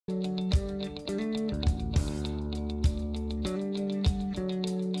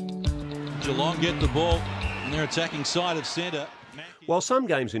Geelong get the ball and they're attacking side of centre. While some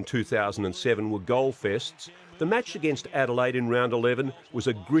games in 2007 were goal fests, the match against Adelaide in round 11 was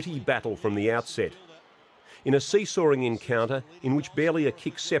a gritty battle from the outset. In a seesawing encounter in which barely a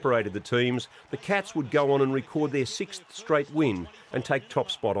kick separated the teams, the Cats would go on and record their 6th straight win and take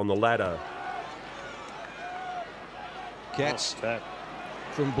top spot on the ladder. Cats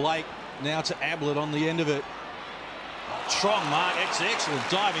from Blake now to Ablett on the end of it. Strong mark, excellent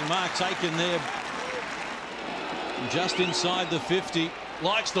diving mark taken there. Just inside the 50.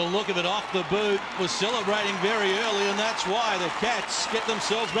 Likes the look of it off the boot. Was celebrating very early, and that's why the Cats get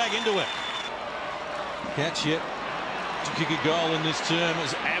themselves back into it. Cats yet to kick a goal in this term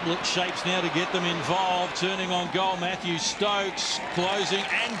as Ablett shapes now to get them involved. Turning on goal, Matthew Stokes closing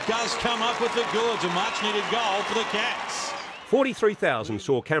and does come up with the goods. A much needed goal for the Cats. 43,000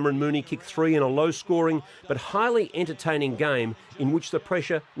 saw Cameron Mooney kick 3 in a low-scoring but highly entertaining game in which the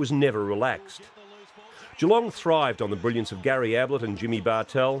pressure was never relaxed. Geelong thrived on the brilliance of Gary Ablett and Jimmy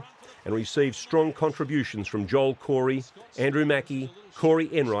Bartel and received strong contributions from Joel Corey, Andrew Mackie, Corey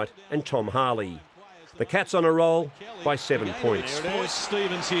Enright and Tom Harley. The Cats on a roll by 7 points. There it is,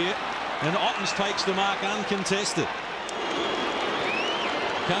 Stevens here, and Ottens takes the mark uncontested.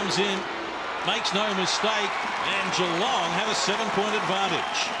 Comes in, makes no mistake, and Geelong have a 7-point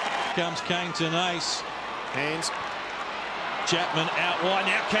advantage. Comes Kane to Nace. Hands. Chapman out wide.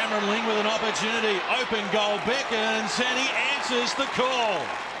 Now Cameron Ling with an opportunity. Open goal beckons, and he answers the call.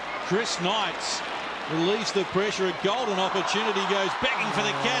 Chris Knights relieves the pressure. A golden opportunity goes begging for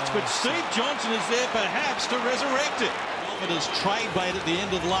the Cats, but Steve Johnson is there perhaps to resurrect it. It is trade bait at the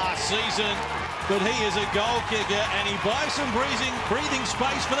end of last season, but he is a goal kicker, and he buys some breathing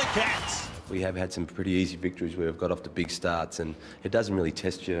space for the Cats. We have had some pretty easy victories where we've got off to big starts, and it doesn't really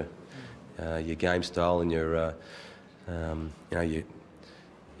test your game style and your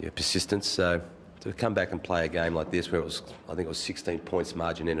persistence. So to come back and play a game like this, where I think it was 16 points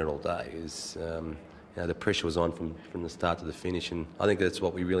margin in it all day, is the pressure was on from the start to the finish, and I think that's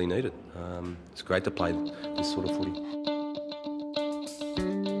what we really needed. It's great to play this sort of footy.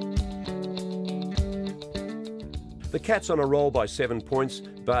 The Cats on a roll by 7 points.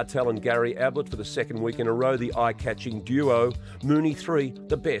 Bartel and Gary Ablett for the 2nd week in a row, the eye-catching duo. Mooney 3,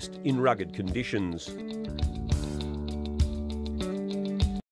 the best in rugged conditions.